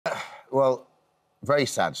Well, very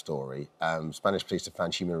sad story. Spanish police have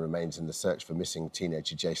found human remains in the search for missing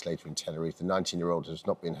teenager Jay Slater in Tenerife. The 19-year-old has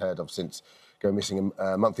not been heard of since going missing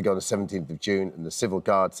a month ago on the 17th of June, and the civil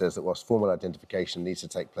guard says that whilst formal identification needs to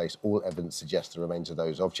take place, all evidence suggests the remains are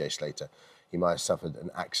those of Jay Slater. He might have suffered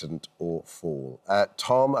an accident or fall.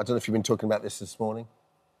 Tom, I don't know if you've been talking about this morning?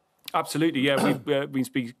 Absolutely, yeah. We've been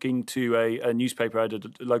speaking to a newspaper editor,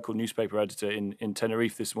 a local newspaper editor in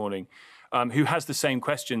Tenerife this morning, who has the same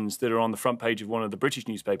questions that are on the front page of one of the British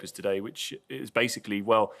newspapers today, which is basically,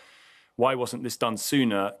 well, why wasn't this done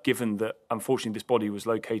sooner, given that, unfortunately, this body was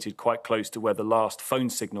located quite close to where the last phone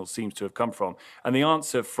signal seems to have come from? And the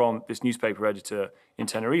answer from this newspaper editor in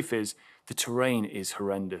Tenerife is the terrain is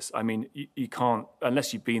horrendous. I mean, you can't,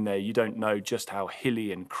 unless you've been there, you don't know just how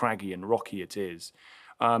hilly and craggy and rocky it is.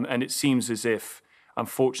 And it seems as if,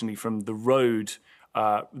 unfortunately, from the road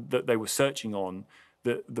that they were searching on,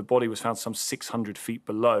 the body was found some 600 feet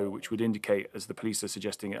below, which would indicate, as the police are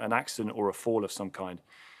suggesting, an accident or a fall of some kind.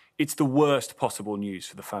 It's the worst possible news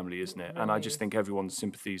for the family, isn't it? And I just think everyone's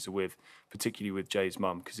sympathies are with, particularly with Jay's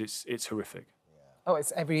mum, because it's horrific. Oh,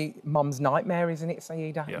 it's every mum's nightmare, isn't it,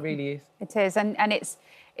 Sayeeda? Yeah. It really is. It is, and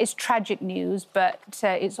it's tragic news, but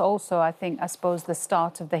it's also, I suppose, the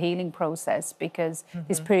start of the healing process, because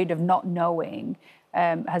this period of not knowing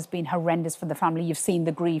has been horrendous for the family. You've seen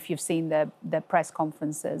the grief, you've seen the press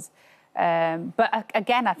conferences. But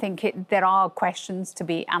again, I think there are questions to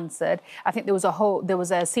be answered. I think there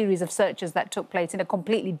was a series of searches that took place in a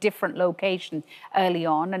completely different location early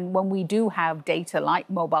on, and when we do have data like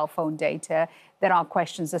mobile phone data, there are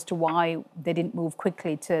questions as to why they didn't move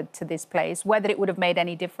quickly to this place. Whether it would have made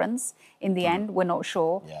any difference in the end, we're not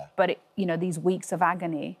sure. Yeah. But these weeks of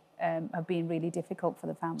agony have been really difficult for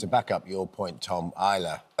the family. To back up your point, Tom,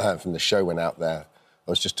 Isla from the show went out there. I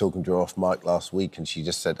was just talking to her off mic last week, and she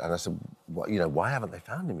just said, and I said, why haven't they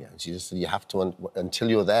found him yet? And she just said, you have to, until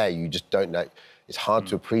you're there, you just don't know. It's hard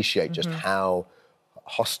to appreciate just how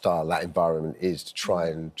hostile that environment is to try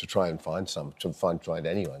and find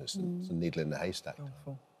anyone. It's a needle in the haystack.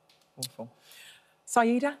 Awful.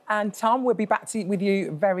 Sayeeda and Tom, we'll be back with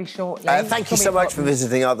you very shortly. Thank you so much for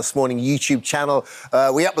visiting our This Morning YouTube channel.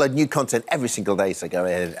 We upload new content every single day, so go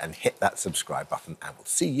ahead and hit that subscribe button, and we'll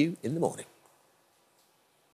see you in the morning.